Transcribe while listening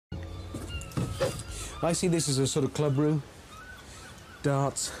I see this as a sort of club room.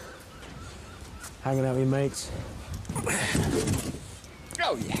 Darts. Hanging out with your mates.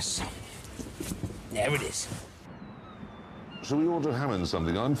 Oh, yes. There it is. Shall we order Hammond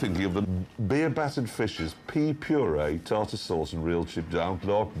something? I'm thinking of the beer-battered fishes, pea puree, tartar sauce and real chip. Don't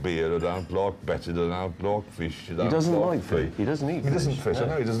like beer, I don't like better, I don't like fish. He doesn't like fish. He doesn't eat fish. He doesn't fish. No. I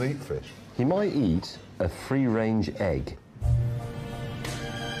know he doesn't eat fish. He might eat a free-range egg.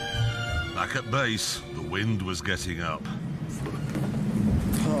 Back at base, the wind was getting up.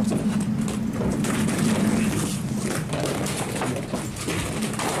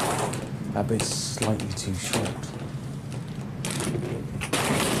 That bit's slightly too short.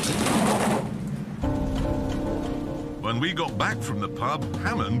 When we got back from the pub,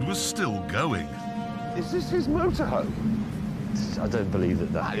 Hammond was still going. Is this his motorhome? I don't believe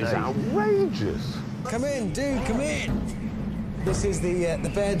that. That is outrageous. Come in, dude, come in. This is the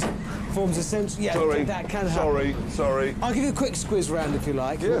bed. Forms a central. Yeah, Sorry, that can happen. sorry. I'll give you a quick squiz round if you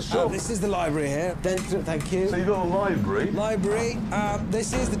like. Yeah, sure. This is the library here. Thank you. So you've got a library? Library.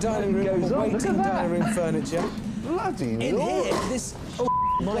 This is the dining room. Waiting dining room furniture. Bloody In here, this. Oh,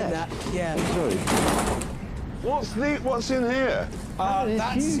 mind that. Yeah. Sorry. What's in here?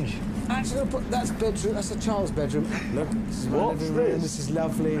 That's huge. Actually, that's bedroom. That's a child's bedroom. Look, this is my living room. This is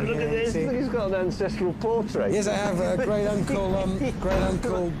lovely. Look at this. Look, he's got an ancestral portrait. Yes, I have a great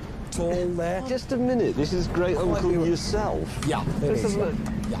uncle Tall there. Just a minute. This is great uncle yourself. Yeah. Let's have a look.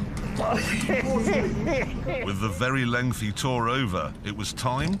 With the very lengthy tour over, it was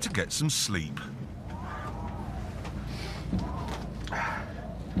time to get some sleep.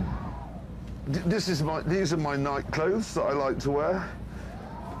 These are my night clothes that I like to wear.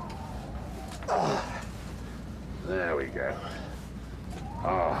 Oh, there we go.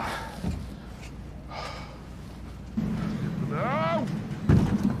 Oh. No!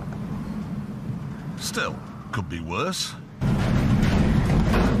 Still, could be worse.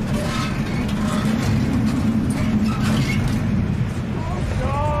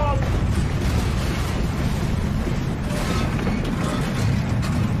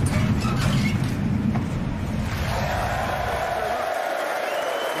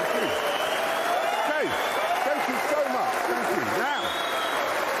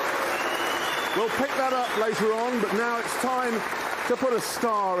 We'll pick that up later on, but now it's time to put a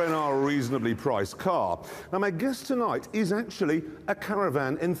star in our reasonably priced car. Now, my guest tonight is actually a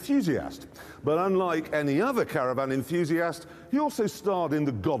caravan enthusiast. But unlike any other caravan enthusiast, he also starred in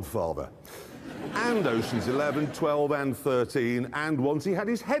The Godfather, and Ocean's 11, 12 and 13, and once he had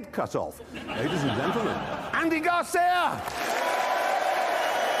his head cut off. Ladies and gentlemen, Andy Garcia!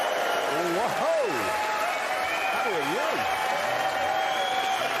 Whoa! How are you?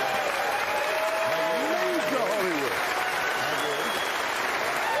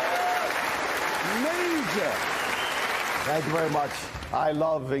 Thank you very much. I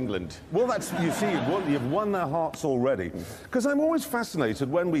love England. Well, that's, you see, you've won their hearts already. Because I'm always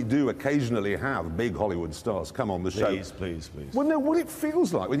fascinated when we do occasionally have big Hollywood stars come on the show. Please. Well, no, what it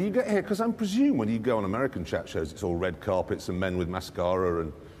feels like when you get here, because I presume when you go on American chat shows, it's all red carpets and men with mascara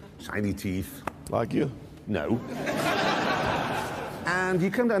and shiny teeth. Like you? No. And you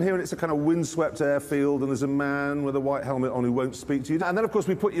come down here and it's a kind of windswept airfield and there's a man with a white helmet on who won't speak to you. And then, of course,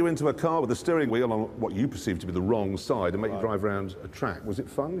 we put you into a car with a steering wheel on what you perceive to be the wrong side and make you drive around a track. Was it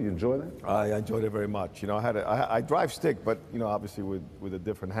fun? Did you enjoy that? I enjoyed it very much. You know, I drive stick, but, you know, obviously with a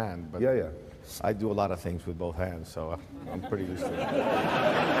different hand. But yeah. I do a lot of things with both hands, so I'm pretty used to it.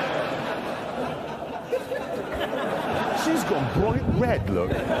 She's gone bright red,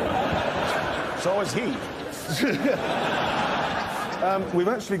 look. So is he. We've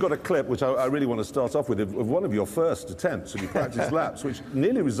actually got a clip, which I really want to start off with, of one of your first attempts at your practice laps, which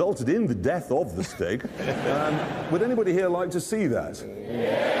nearly resulted in the death of the Stig. Would anybody here like to see that?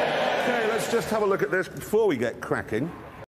 Yeah. OK, let's just have a look at this before we get cracking.